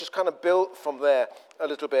just kind of built from there a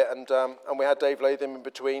little bit. And we had Dave Latham in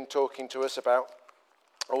between talking to us about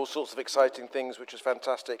all sorts of exciting things, which was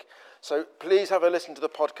fantastic. So please have a listen to the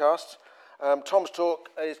podcast. Tom's talk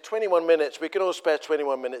is 21 minutes. We can all spare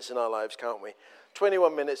 21 minutes in our lives, can't we?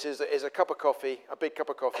 21 minutes is a cup of coffee, a big cup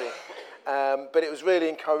of coffee. But it was really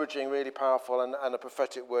encouraging, really powerful, and a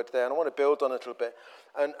prophetic word there. And I want to build on it a little bit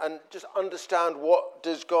and just understand, what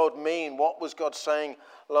does God mean? What was God saying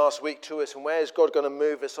last week to us? And where is God going to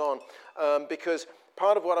move us on? Because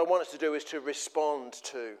part of what I want us to do is to respond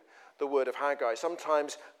to the word of Haggai.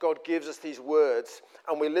 Sometimes God gives us these words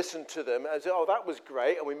and we listen to them and say, oh, that was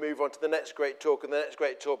great, and we move on to the next great talk and the next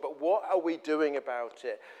great talk. But what are we doing about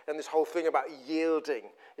it? And this whole thing about yielding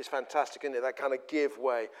is fantastic, isn't it? That kind of give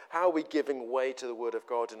way. How are we giving way to the word of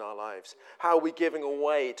God in our lives? How are we giving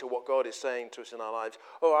away to what God is saying to us in our lives?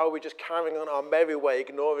 Or are we just carrying on our merry way,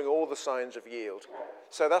 ignoring all the signs of yield?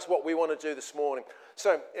 So that's what we want to do this morning.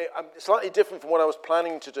 So slightly different from what I was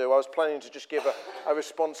planning to do. I was planning to just give a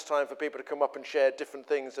response time for people to come up and share different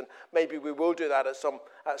things, and maybe we will do that at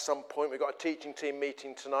some point. We've got a teaching team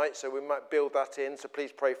meeting tonight, so we might build that in. So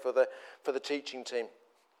please pray for the teaching team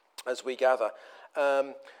as we gather.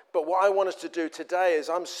 But what I want us to do today is,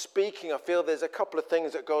 I'm speaking, I feel there's a couple of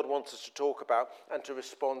things that God wants us to talk about and to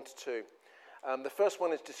respond to. The first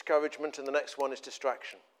one is discouragement, and the next one is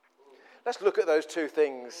distraction. Let's look at those two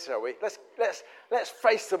things, shall we? Let's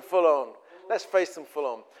face them full on. Let's face them full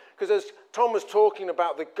on. Because as Tom was talking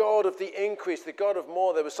about the God of the increase, the God of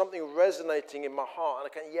more, there was something resonating in my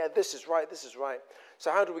heart. And this is right, this is right.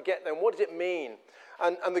 So how do we get there? And what does it mean?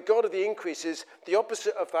 And the God of the increase is, the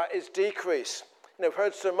opposite of that is decrease. You know, we've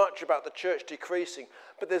heard so much about the church decreasing,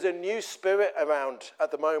 but there's a new spirit around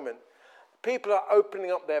at the moment. People are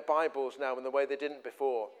opening up their Bibles now in the way they didn't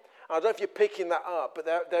before. I don't know if you're picking that up, but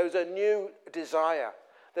there's a new desire.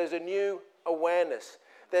 There's a new awareness.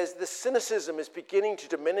 The cynicism is beginning to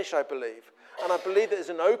diminish, I believe. And I believe there's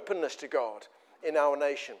an openness to God in our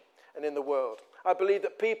nation and in the world. I believe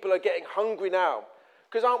that people are getting hungry now.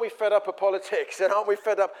 Because aren't we fed up of politics? And aren't we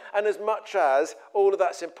fed up? And as much as all of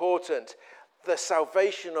that's important, the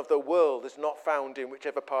salvation of the world is not found in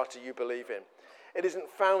whichever party you believe in. It isn't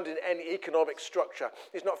found in any economic structure.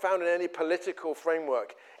 It's not found in any political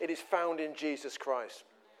framework. It is found in Jesus Christ.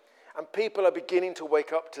 And people are beginning to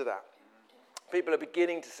wake up to that. People are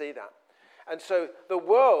beginning to see that. And so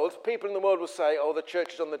people in the world will say, oh, the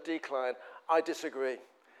church is on the decline. I disagree.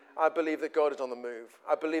 I believe that God is on the move.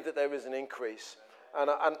 I believe that there is an increase.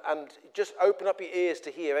 And just open up your ears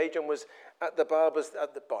to hear. Adrian was at the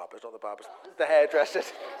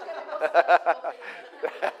hairdressers.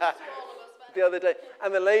 The other day,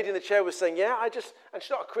 and the lady in the chair was saying, and she's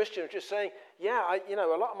not a Christian, just saying, a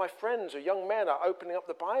lot of my friends or young men are opening up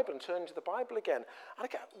the Bible and turning to the Bible again. And I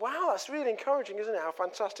go, wow, that's really encouraging, isn't it? How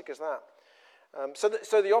fantastic is that?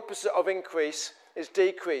 So the opposite of increase is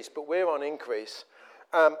decrease, but we're on increase.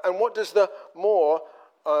 And what does the more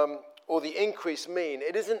or the increase mean?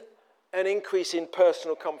 It isn't an increase in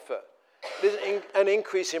personal comfort. It isn't an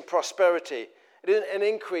increase in prosperity. It isn't an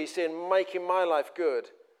increase in making my life good.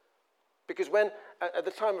 Because when, at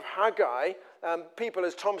the time of Haggai, people,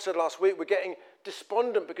 as Tom said last week, were getting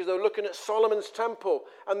despondent because they were looking at Solomon's temple,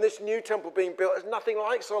 and this new temple being built is nothing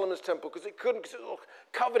like Solomon's temple, because it was all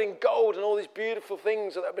covered in gold and all these beautiful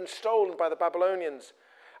things that had been stolen by the Babylonians.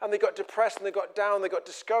 And they got depressed and they got down, they got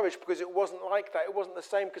discouraged because it wasn't like that. It wasn't the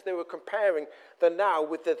same, because they were comparing the now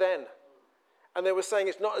with the then. And they were saying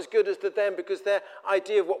it's not as good as the then, because their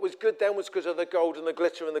idea of what was good then was because of the gold and the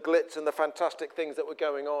glitter and the glitz and the fantastic things that were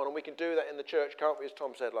going on. And we can do that in the church, can't we, as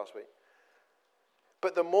Tom said last week.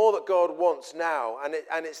 But the more that God wants now, and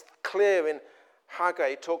it's clear in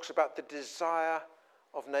Haggai, he talks about the desire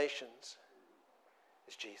of nations,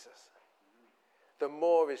 is Jesus. The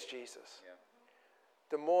more is Jesus. Yeah.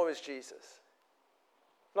 The more is Jesus.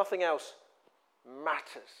 Nothing else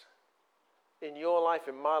matters. In your life,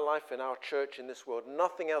 in my life, in our church, in this world,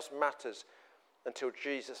 nothing else matters until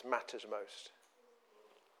Jesus matters most.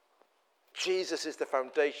 Jesus is the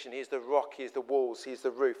foundation. He's the rock. He's the walls. He's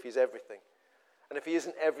the roof. He's everything. And if he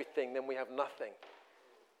isn't everything, then we have nothing.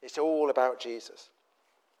 It's all about Jesus.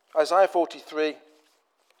 Isaiah 43,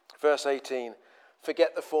 verse 18.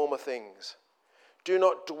 Forget the former things. Do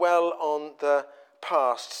not dwell on the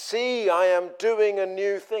past. See, I am doing a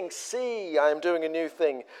new thing. See, I am doing a new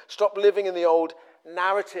thing. Stop living in the old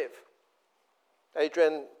narrative.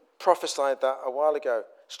 Adrian prophesied that a while ago.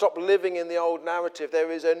 Stop living in the old narrative.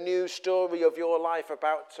 There is a new story of your life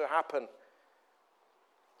about to happen.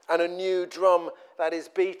 And a new drum that is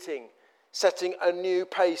beating, setting a new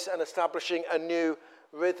pace and establishing a new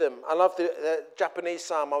rhythm. I love the Japanese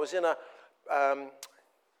psalm. I was in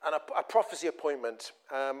a prophecy appointment.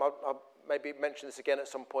 I'll maybe mention this again at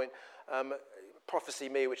some point. Prophecy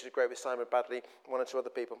Me, which is great with Simon Badley, one or two other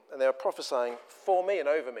people. And they were prophesying for me and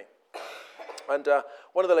over me. And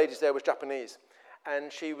one of the ladies there was Japanese.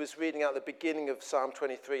 And she was reading out the beginning of Psalm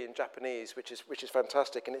 23 in Japanese, which is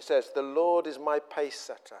fantastic. And it says, "The Lord is my pace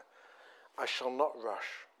setter. I shall not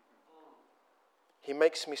rush. He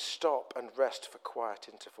makes me stop and rest for quiet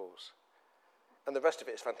intervals." And the rest of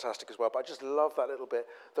it is fantastic as well. But I just love that little bit.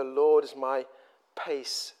 The Lord is my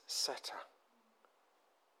pace setter.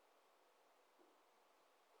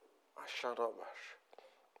 I shall not rush.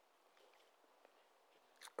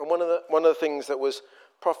 And one of the things that was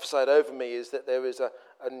prophesied over me is that there is a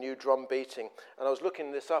new drum beating. And I was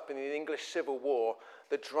looking this up in the English Civil War.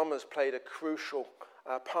 The drummers played a crucial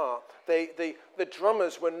part. The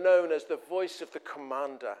drummers were known as the voice of the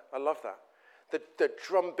commander. I love that. The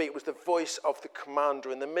drum beat was the voice of the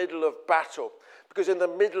commander in the middle of battle. Because in the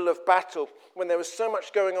middle of battle, when there was so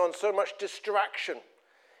much going on, so much distraction,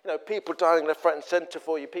 people dying left, right, and centre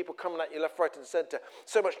for you, people coming at you left, right, and centre,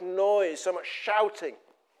 so much noise, so much shouting.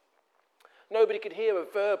 Nobody could hear a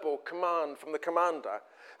verbal command from the commander.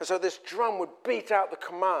 And so this drum would beat out the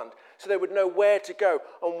command so they would know where to go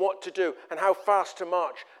and what to do and how fast to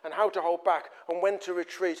march and how to hold back and when to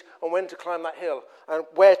retreat and when to climb that hill and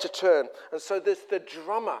where to turn. And so the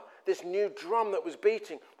drummer, this new drum that was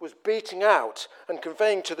beating out and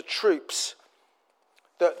conveying to the troops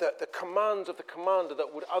the commands of the commander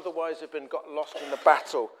that would otherwise have got lost in the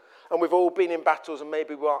battle. And we've all been in battles, and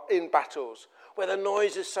maybe we are in battles where the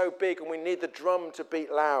noise is so big and we need the drum to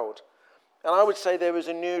beat loud. And I would say there is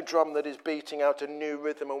a new drum that is beating out a new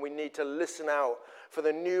rhythm, and we need to listen out for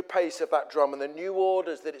the new pace of that drum and the new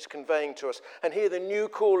orders that it's conveying to us and hear the new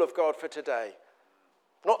call of God for today.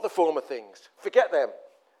 Not the former things. Forget them.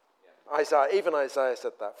 Even Isaiah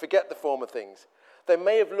said that. Forget the former things. They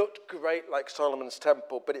may have looked great like Solomon's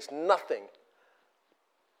temple, but it's nothing.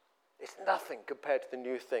 It's nothing compared to the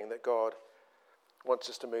new thing that God wants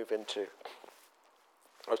us to move into.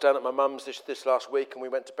 I was down at my mum's this last week, and we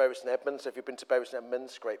went to Bury St Edmunds. If you've been to Bury St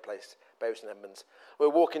Edmunds, great place, Bury St Edmunds. We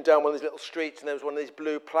were walking down one of these little streets, and there was one of these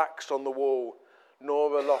blue plaques on the wall.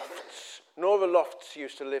 Nora Lofts. Nora Lofts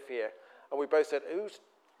used to live here. And we both said, "Who's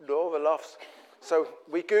Nora Lofts?" So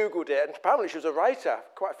we Googled it, and apparently she was a writer,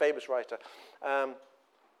 quite a famous writer. And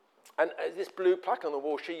this blue plaque on the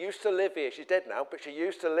wall, she used to live here. She's dead now, but she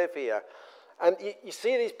used to live here. And you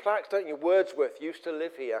see these plaques, don't you? Wordsworth used to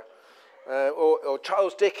live here. Or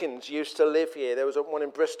Charles Dickens used to live here. There was one in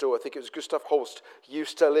Bristol, I think it was Gustav Holst,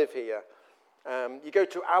 used to live here. You go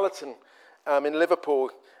to Allerton in Liverpool,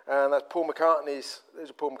 and that's Paul McCartney's,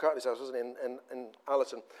 there's Paul McCartney's house, wasn't it, in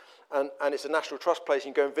Allerton. And it's a National Trust place,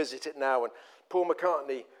 you can go and visit it now. And Paul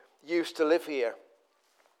McCartney used to live here.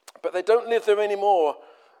 But they don't live there anymore.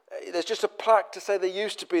 There's just a plaque to say they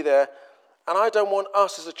used to be there. And I don't want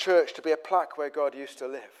us as a church to be a plaque where God used to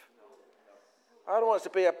live. I don't want us to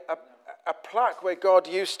be a plaque where God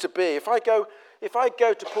used to be. If I go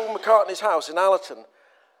to Paul McCartney's house in Allerton,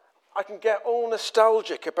 I can get all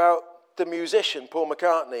nostalgic about the musician, Paul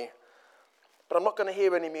McCartney, but I'm not going to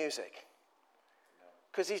hear any music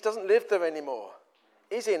because he doesn't live there anymore.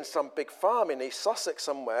 He's in some big farm in East Sussex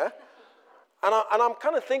somewhere. And I'm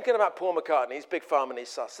kind of thinking about Paul McCartney's big farm in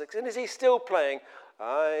East Sussex, and is he still playing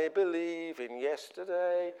 "I Believe in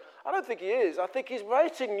Yesterday"? I don't think he is. I think he's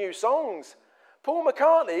writing new songs. Paul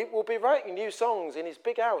McCartney will be writing new songs in his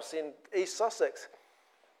big house in East Sussex.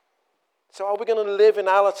 So are we going to live in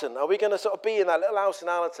Allerton? Are we going to sort of be in that little house in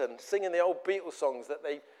Allerton, singing the old Beatles songs that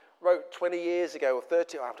they wrote 20 years ago, or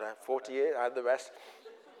 30, I don't know, 40 years, and the rest?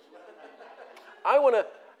 I want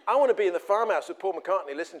to be in the farmhouse with Paul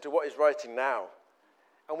McCartney listening to what he's writing now.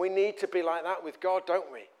 And we need to be like that with God,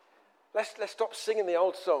 don't we? Let's stop singing the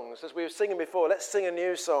old songs as we were singing before. Let's sing a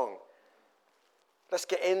new song. Let's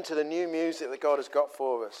get into the new music that God has got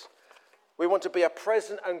for us. We want to be a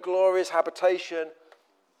present and glorious habitation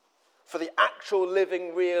for the actual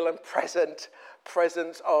living, real and present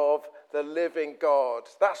presence of the living God.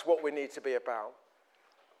 That's what we need to be about.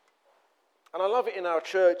 And I love it in our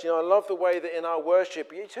church. I love the way that in our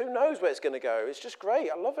worship, who knows where it's going to go? It's just great.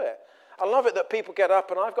 I love it. I love it that people get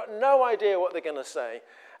up and I've got no idea what they're going to say.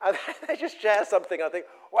 And they just share something. I think,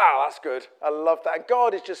 wow, that's good. I love that. And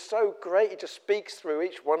God is just so great. He just speaks through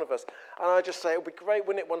each one of us. And I just say, it would be great,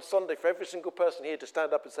 wouldn't it, one Sunday for every single person here to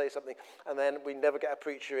stand up and say something. And then we never get a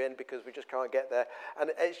preacher in because we just can't get there.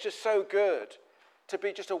 And it's just so good to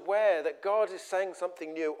be just aware that God is saying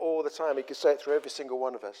something new all the time. He can say it through every single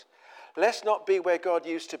one of us. Let's not be where God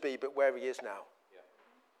used to be, but where he is now.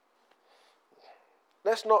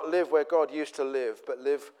 Let's not live where God used to live, but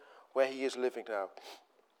live where he is living now.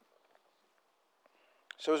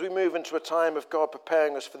 So as we move into a time of God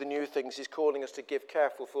preparing us for the new things, he's calling us to give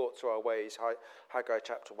careful thought to our ways. Haggai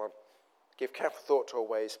chapter 1. Give careful thought to our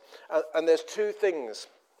ways. And there's two things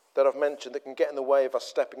that I've mentioned that can get in the way of us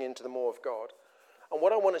stepping into the more of God. And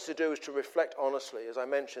what I want us to do is to reflect honestly as I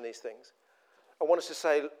mention these things. I want us to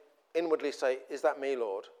say, inwardly say, is that me,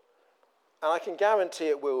 Lord? And I can guarantee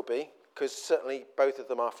it will be, because certainly both of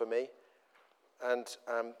them are for me. And,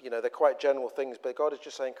 they're quite general things, but God is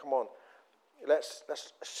just saying, come on, let's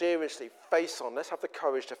seriously face on. Let's have the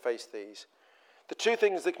courage to face these. The two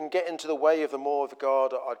things that can get into the way of the more of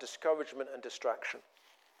God are discouragement and distraction.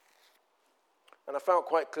 And I felt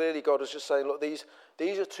quite clearly God was just saying, look, these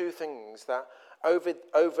are two things that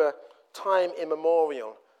over time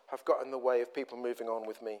immemorial have got in the way of people moving on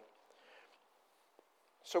with me.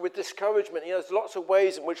 So with discouragement, there's lots of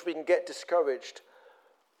ways in which we can get discouraged.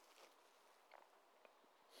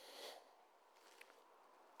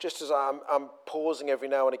 Just as I'm pausing every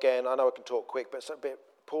now and again, I know I can talk quick, but it's a bit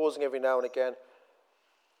pausing every now and again.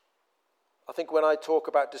 I think when I talk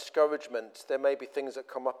about discouragement, there may be things that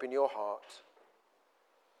come up in your heart.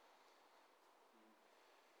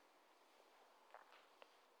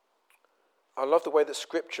 I love the way that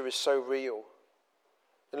Scripture is so real.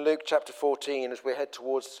 In Luke chapter 14, as we head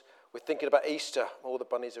towards, we're thinking about Easter. All the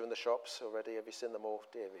bunnies are in the shops already. Have you seen them all?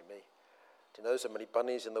 Dear me. Do you know so many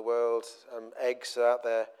bunnies in the world? Eggs are out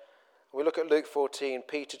there. We look at Luke 14,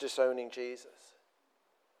 Peter disowning Jesus.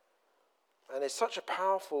 And it's such a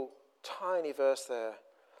powerful, tiny verse there,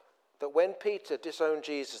 that when Peter disowned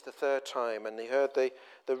Jesus the third time, and he heard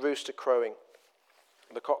the rooster crowing,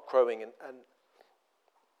 the cock crowing, and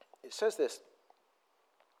it says this,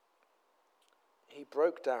 he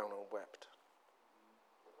broke down and wept.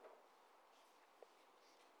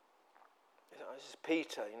 This is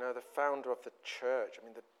Peter, the founder of the church.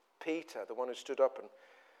 Peter, the one who stood up and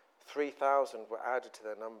 3,000 were added to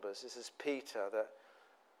their numbers. This is Peter that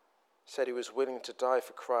said he was willing to die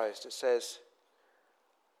for Christ. It says,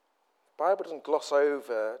 the Bible doesn't gloss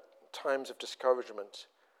over times of discouragement.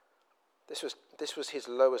 This was his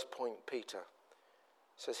lowest point, Peter.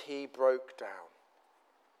 It says he broke down.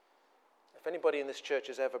 If anybody in this church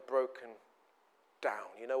has ever broken down,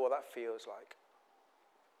 you know what that feels like.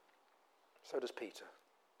 So does Peter.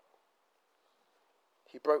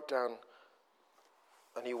 He broke down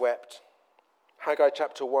and he wept. Haggai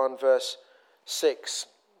chapter 1 verse 6.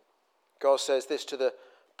 God says this to the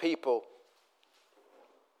people.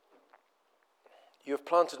 You have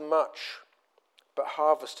planted much, but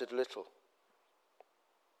harvested little.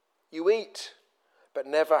 You eat, but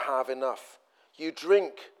never have enough. You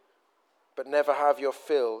drink, but never have your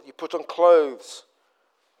fill. You put on clothes,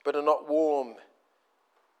 but are not warm.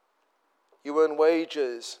 You earn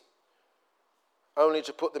wages, only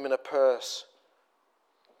to put them in a purse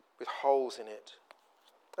with holes in it.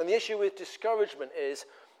 And the issue with discouragement is,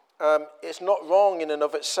 it's not wrong in and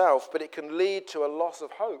of itself, but it can lead to a loss of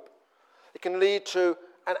hope. It can lead to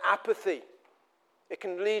an apathy. It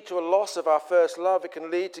can lead to a loss of our first love. It can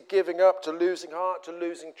lead to giving up, to losing heart, to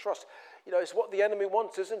losing trust. It's what the enemy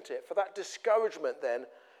wants, isn't it? For that discouragement then,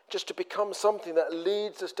 just to become something that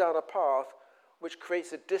leads us down a path which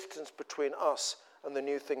creates a distance between us and the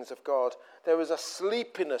new things of God. There is a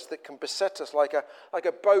sleepiness that can beset us like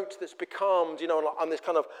a boat that's becalmed, on this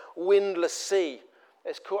kind of windless sea.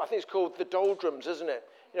 I think it's called the doldrums, isn't it?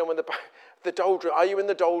 When the doldrums, are you in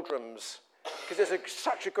the doldrums? Because there's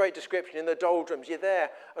such a great description in the doldrums. You're there,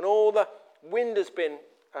 and all the wind has been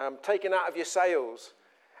taken out of your sails,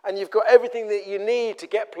 and you've got everything that you need to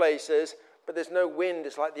get places, but there's no wind.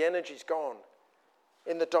 It's like the energy's gone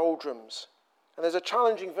in the doldrums. And there's a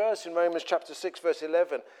challenging verse in Romans chapter 6, verse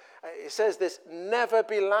 11. It says this, never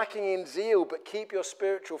be lacking in zeal, but keep your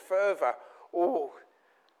spiritual fervor. Oh,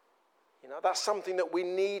 that's something that we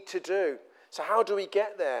need to do. So how do we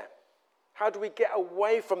get there? How do we get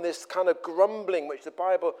away from this kind of grumbling, which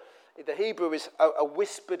the Hebrew is a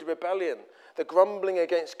whispered rebellion, the grumbling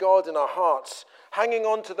against God in our hearts, hanging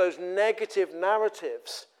on to those negative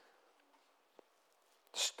narratives.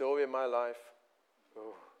 The story of my life.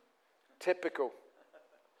 Oh, typical.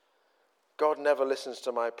 God never listens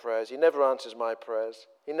to my prayers. He never answers my prayers.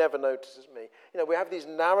 He never notices me. We have these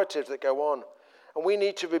narratives that go on. And we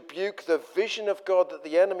need to rebuke the vision of God that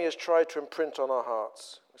the enemy has tried to imprint on our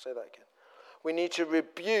hearts. I'll say that again. We need to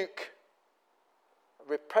rebuke,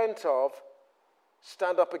 repent of,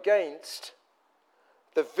 stand up against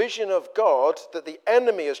the vision of God that the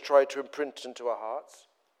enemy has tried to imprint into our hearts,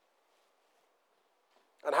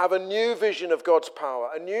 and have a new vision of God's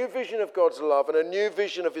power, a new vision of God's love, and a new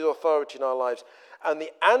vision of his authority in our lives. And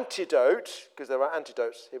the antidote, because there are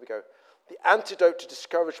antidotes, here we go. The antidote to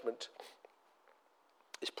discouragement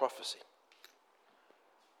is prophecy.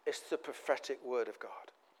 It's the prophetic word of God.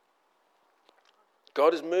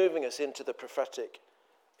 God is moving us into the prophetic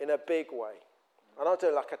in a big way. And I'll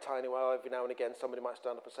do like a tiny way. Every now and again somebody might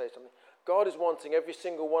stand up and say something. God is wanting every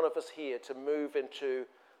single one of us here to move into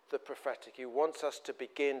the prophetic. He wants us to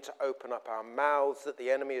begin to open up our mouths that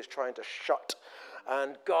the enemy is trying to shut.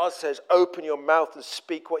 And God says, open your mouth and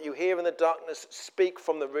speak what you hear in the darkness. Speak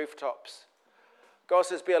from the rooftops. God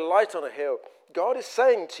says, be a light on a hill. God is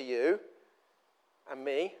saying to you and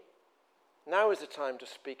me, now is the time to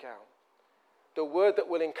speak out. The word that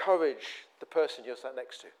will encourage the person you're sat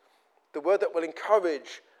next to. The word that will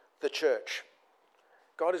encourage the church.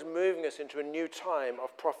 God is moving us into a new time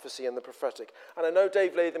of prophecy and the prophetic. And I know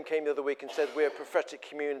Dave Latham came the other week and said we're a prophetic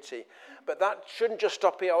community. But that shouldn't just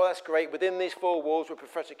stop here. Oh, that's great. Within these four walls, we're a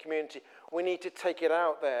prophetic community. We need to take it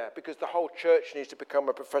out there because the whole church needs to become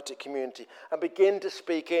a prophetic community and begin to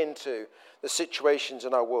speak into the situations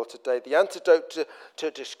in our world today. The antidote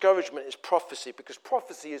to discouragement is prophecy, because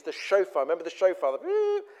prophecy is the shofar. Remember the shofar?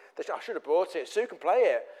 I should have brought it. Sue can play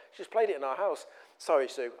it. She's played it in our house. Sorry,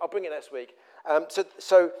 Sue. I'll bring it next week.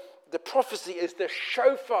 So the prophecy is the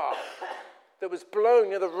shofar that was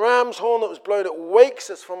blown, the ram's horn that was blown. It wakes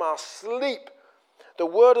us from our sleep. The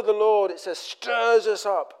word of the Lord, it says, stirs us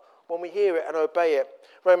up when we hear it and obey it.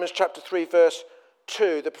 Romans chapter 3, verse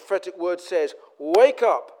 2, the prophetic word says, wake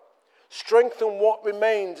up, strengthen what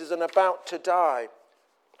remains is and about to die.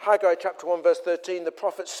 Haggai chapter 1, verse 13, the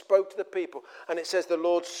prophet spoke to the people, and it says the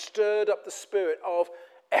Lord stirred up the spirit of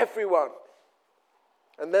everyone.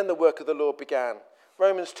 And then the work of the Lord began.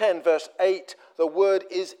 Romans 10, verse 8, the word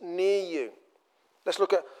is near you. Let's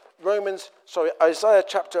look at Isaiah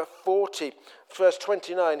chapter 40, verse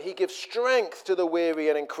 29. He gives strength to the weary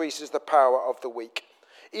and increases the power of the weak.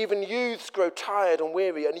 Even youths grow tired and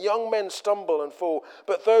weary, and young men stumble and fall.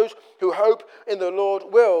 But those who hope in the Lord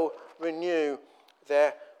will renew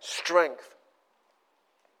their strength.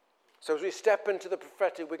 So as we step into the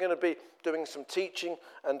prophetic, we're going to be doing some teaching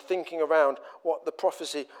and thinking around what the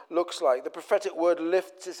prophecy looks like. The prophetic word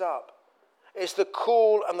lifts us up. It's the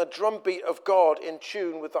call and the drumbeat of God in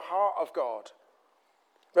tune with the heart of God.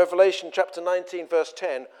 Revelation chapter 19, verse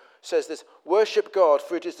 10 says this, worship God,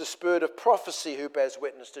 for it is the spirit of prophecy who bears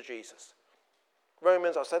witness to Jesus.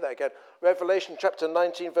 I'll say that again. Revelation chapter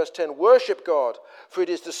 19, verse 10, worship God, for it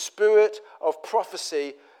is the spirit of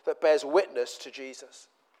prophecy that bears witness to Jesus.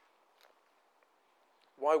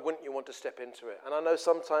 Why wouldn't you want to step into it? And I know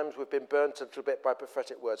sometimes we've been burnt a little bit by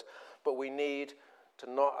prophetic words, but we need to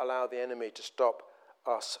not allow the enemy to stop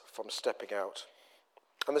us from stepping out.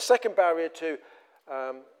 And the second barrier to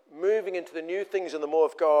moving into the new things and the more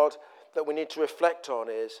of God that we need to reflect on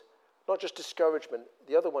is not just discouragement.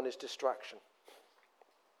 The other one is distraction.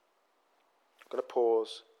 I'm going to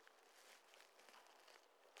pause.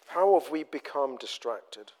 How have we become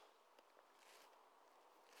distracted?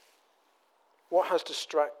 What has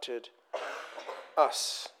distracted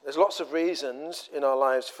us? There's lots of reasons in our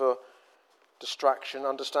lives for distraction,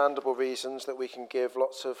 understandable reasons that we can give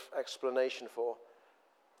lots of explanation for.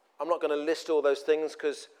 I'm not going to list all those things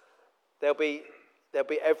because there'll be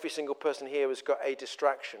every single person here has got a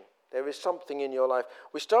distraction. There is something in your life.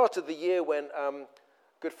 We started the year when a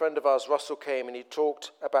good friend of ours, Russell, came and he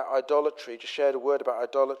talked about idolatry, just shared a word about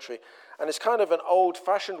idolatry. And it's kind of an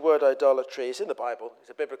old-fashioned word, idolatry. It's in the Bible.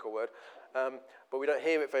 It's a biblical word. But we don't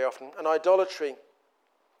hear it very often. And idolatry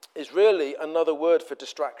is really another word for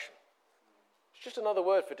distraction. It's just another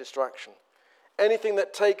word for distraction. Anything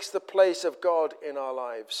that takes the place of God in our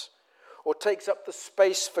lives, or takes up the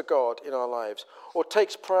space for God in our lives, or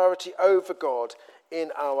takes priority over God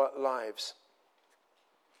in our lives.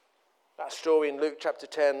 That story in Luke chapter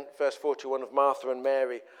 10, verse 41 of Martha and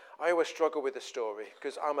Mary, I always struggle with the story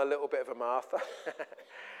because I'm a little bit of a Martha.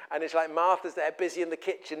 And it's like Martha's there busy in the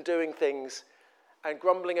kitchen doing things and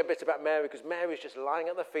grumbling a bit about Mary because Mary's just lying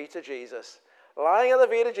at the feet of Jesus. Lying at the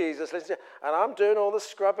feet of Jesus. And I'm doing all the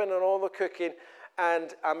scrubbing and all the cooking.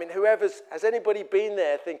 And I mean, has anybody been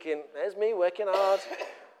there thinking, there's me working hard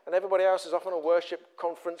and everybody else is off on a worship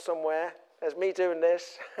conference somewhere. There's me doing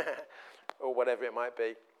this or whatever it might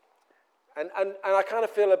be. And I kind of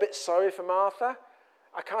feel a bit sorry for Martha.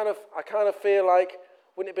 I kind of feel like,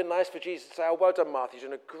 wouldn't it have been nice for Jesus to say, oh, well done, Martha, you're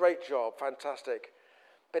doing a great job, fantastic.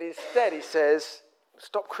 But instead he says,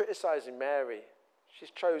 stop criticizing Mary.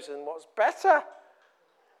 She's chosen what's better.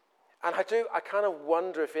 And I kind of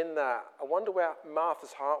wonder if in that, I wonder where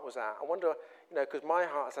Martha's heart was at. I wonder, because my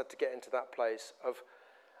heart has had to get into that place of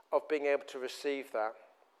being able to receive that.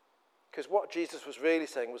 Because what Jesus was really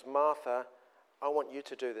saying was, Martha, I want you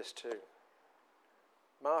to do this too.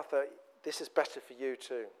 Martha, this is better for you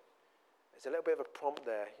too. There's a little bit of a prompt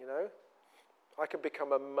there, I can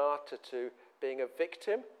become a martyr to being a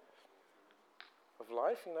victim of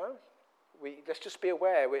life, Let's just be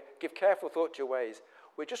aware. We give careful thought to your ways.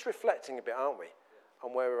 We're just reflecting a bit, aren't we,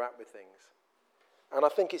 on where we're at with things. And I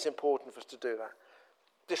think it's important for us to do that.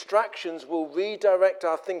 Distractions will redirect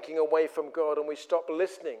our thinking away from God, and we stop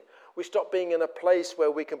listening. We stop being in a place where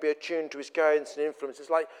we can be attuned to his guidance and influence. It's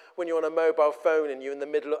like when you're on a mobile phone and you're in the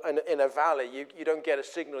middle, in a valley, you don't get a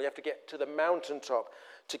signal. You have to get to the mountaintop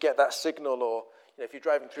to get that signal. Or if you're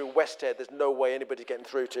driving through Westhead, there's no way anybody's getting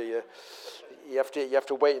through to you. You have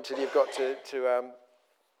to wait until you've got to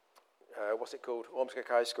what's it called? Ormskirk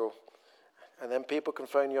High School. And then people can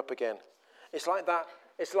phone you up again. It's like that.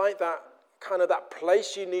 It's like that kind of that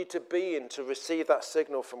place you need to be in to receive that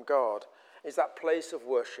signal from God. Is that place of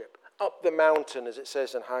worship. Up the mountain, as it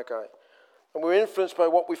says in Haggai. And we're influenced by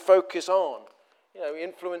what we focus on.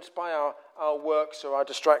 Influenced by our works or our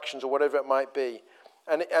distractions or whatever it might be.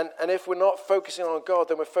 And if we're not focusing on God,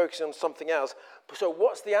 then we're focusing on something else. So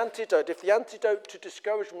what's the antidote? If the antidote to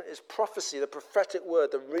discouragement is prophecy, the prophetic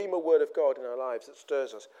word, the Rhema word of God in our lives that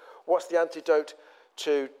stirs us, what's the antidote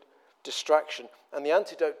to distraction? And the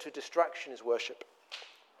antidote to distraction is worship.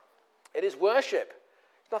 It is worship.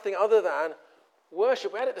 It's nothing other than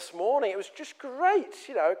worship. We had it this morning. It was just great.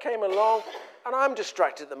 It came along. And I'm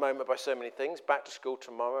distracted at the moment by so many things. Back to school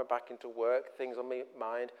tomorrow, back into work, things on my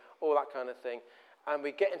mind, all that kind of thing. And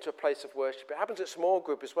we get into a place of worship. It happens at small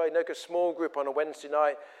group as well. Go to small group on a Wednesday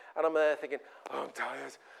night, and I'm there thinking, I'm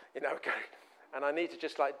tired, okay. And I need to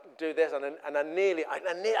just do this. And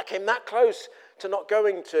I came that close to not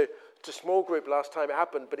going to small group last time it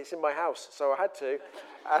happened, but it's in my house, so I had to.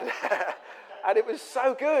 And it was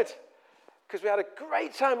so good, because we had a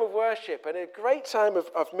great time of worship and a great time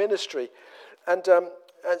of ministry. And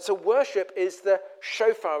so worship is the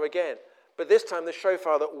shofar again, but this time the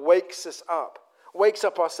shofar that wakes us up. Wakes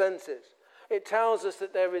up our senses. It tells us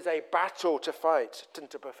that there is a battle to fight and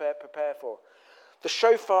to prepare for. The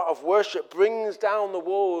shofar of worship brings down the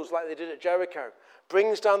walls like they did at Jericho.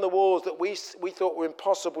 Brings down the walls that we thought were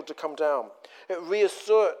impossible to come down. It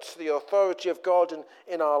reasserts the authority of God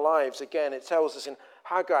in our lives. Again, it tells us in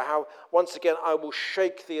Haggai how, once again, I will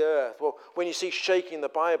shake the earth. Well, when you see shaking in the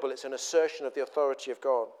Bible, it's an assertion of the authority of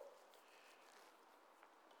God.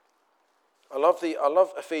 I love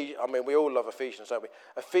Ephesians. We all love Ephesians, don't we?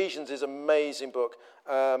 Ephesians is an amazing book.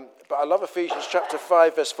 But I love Ephesians chapter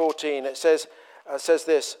 5, verse 14. It says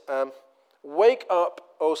this, wake up,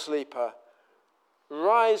 O sleeper,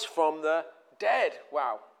 rise from the dead.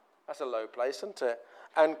 Wow, that's a low place, isn't it?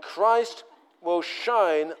 And Christ will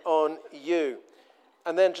shine on you.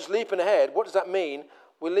 And then just leaping ahead, what does that mean?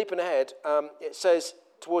 We're leaping ahead. It says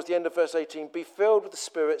towards the end of verse 18, be filled with the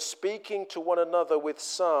Spirit, speaking to one another with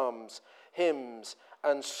psalms, hymns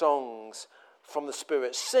and songs from the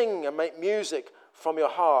Spirit. Sing and make music from your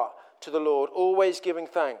heart to the Lord, always giving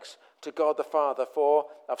thanks to God the Father for,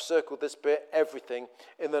 I've circled this bit, everything,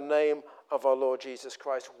 in the name of our Lord Jesus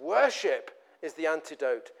Christ. Worship is the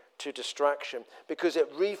antidote to distraction because it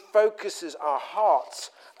refocuses our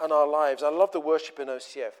hearts and our lives. I love the worship in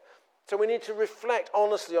OCF. So we need to reflect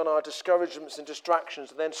honestly on our discouragements and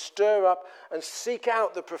distractions and then stir up and seek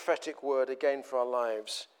out the prophetic word again for our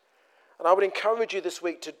lives. And I would encourage you this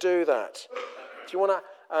week to do that. If you want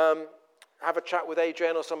to have a chat with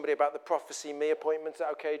Adrian or somebody about the Prophecy Me appointment, is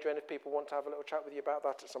that okay, Adrian, if people want to have a little chat with you about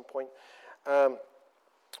that at some point? But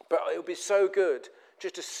it would be so good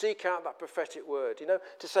just to seek out that prophetic word,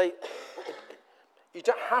 to say you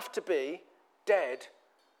don't have to be dead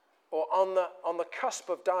or on the cusp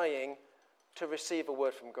of dying to receive a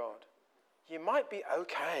word from God. You might be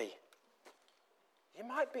okay. You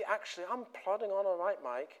might be actually, I'm plodding on all right,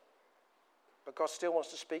 Mike. But God still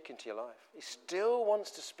wants to speak into your life. He still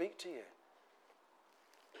wants to speak to you.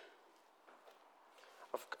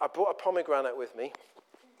 I brought a pomegranate with me.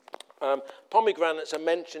 Pomegranates are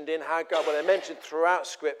mentioned in Haggai, but they're mentioned throughout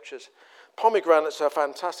scriptures. Pomegranates are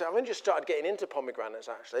fantastic. I've only just started getting into pomegranates,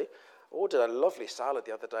 actually. I ordered a lovely salad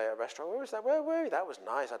the other day at a restaurant. Where was that? Where were you? That was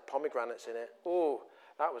nice. It had pomegranates in it. Oh,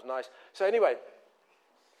 that was nice. So anyway,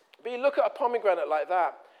 but you look at a pomegranate like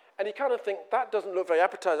that, and you kind of think, that doesn't look very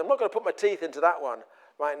appetizing. I'm not going to put my teeth into that one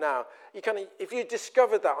right now. If you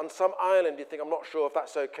discovered that on some island, you think, I'm not sure if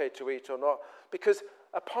that's okay to eat or not. Because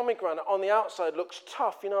a pomegranate on the outside looks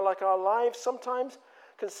tough. Like our lives sometimes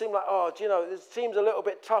can seem like, it seems a little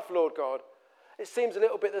bit tough, Lord God. It seems a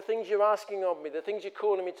little bit, the things you're asking of me, the things you're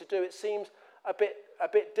calling me to do, it seems a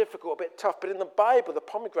bit difficult, a bit tough. But in the Bible, the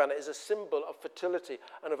pomegranate is a symbol of fertility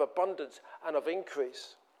and of abundance and of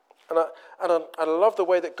increase. And I love the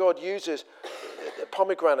way that God uses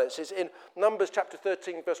pomegranates is in Numbers chapter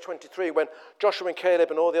 13, verse 23, when Joshua and Caleb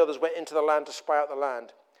and all the others went into the land to spy out the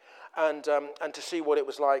land and to see what it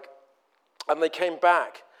was like. And they came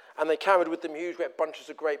back, and they carried with them huge great bunches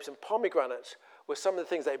of grapes, and pomegranates were some of the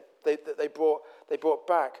things they brought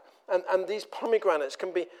back. And these pomegranates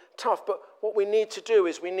can be tough, but what we need to do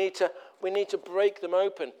is we need to break them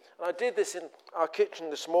open. And I did this in our kitchen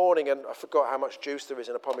this morning, and I forgot how much juice there is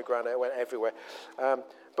in a pomegranate. It went everywhere.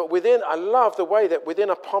 But I love the way that within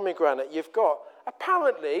a pomegranate you've got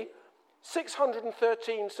apparently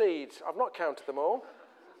 613 seeds. I've not counted them all.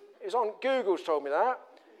 It's on Google's told me that.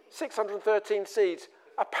 613 seeds.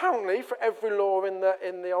 Apparently, for every law in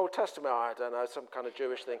the Old Testament, I don't know, some kind of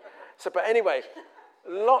Jewish thing. So, but anyway,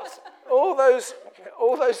 all those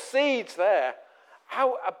seeds there.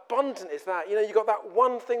 How abundant is that? You've got that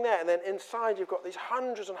one thing there, and then inside you've got these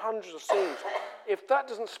hundreds and hundreds of seeds. If that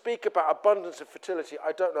doesn't speak about abundance and fertility,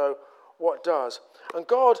 I don't know what does. And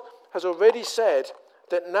God has already said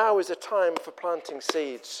that now is the time for planting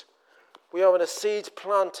seeds. We are in a seed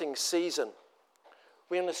planting season.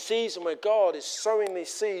 We're in a season where God is sowing these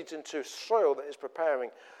seeds into soil that is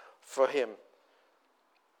preparing for him.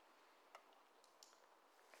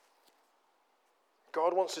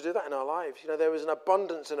 God wants to do that in our lives. There is an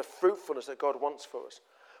abundance and a fruitfulness that God wants for us.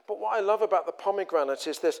 But what I love about the pomegranate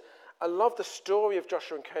is this. I love the story of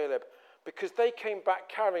Joshua and Caleb because they came back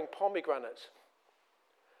carrying pomegranates.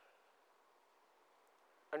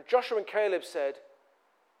 And Joshua and Caleb said,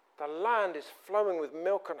 the land is flowing with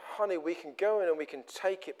milk and honey. We can go in and we can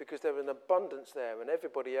take it because there's an abundance there. And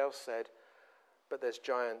everybody else said, but there's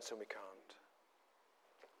giants and we can't.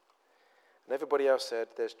 And everybody else said,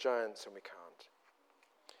 there's giants and we can't.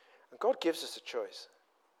 And God gives us a choice.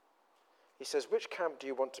 He says, which camp do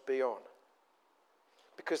you want to be on?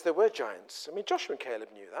 Because there were giants. Joshua and Caleb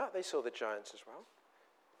knew that. They saw the giants as well.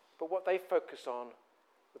 But what they focused on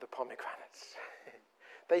were the pomegranates.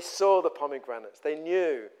 They saw the pomegranates. They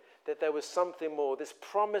knew that there was something more. This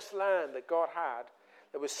promised land that God had,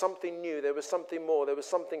 there was something new. There was something more. There was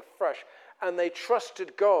something fresh. And they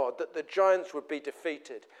trusted God that the giants would be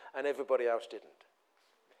defeated and everybody else didn't.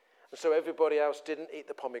 And so everybody else didn't eat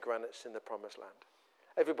the pomegranates in the promised land.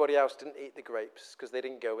 Everybody else didn't eat the grapes because they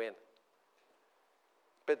didn't go in.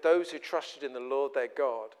 But those who trusted in the Lord their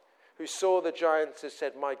God, who saw the giants and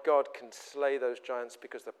said, my God can slay those giants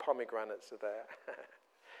because the pomegranates are there.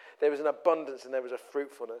 There was an abundance and there was a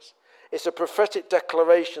fruitfulness. It's a prophetic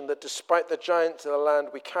declaration that despite the giants in the land,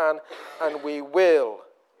 we can and we will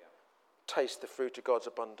taste the fruit of God's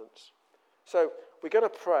abundance. So we're going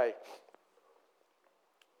to pray.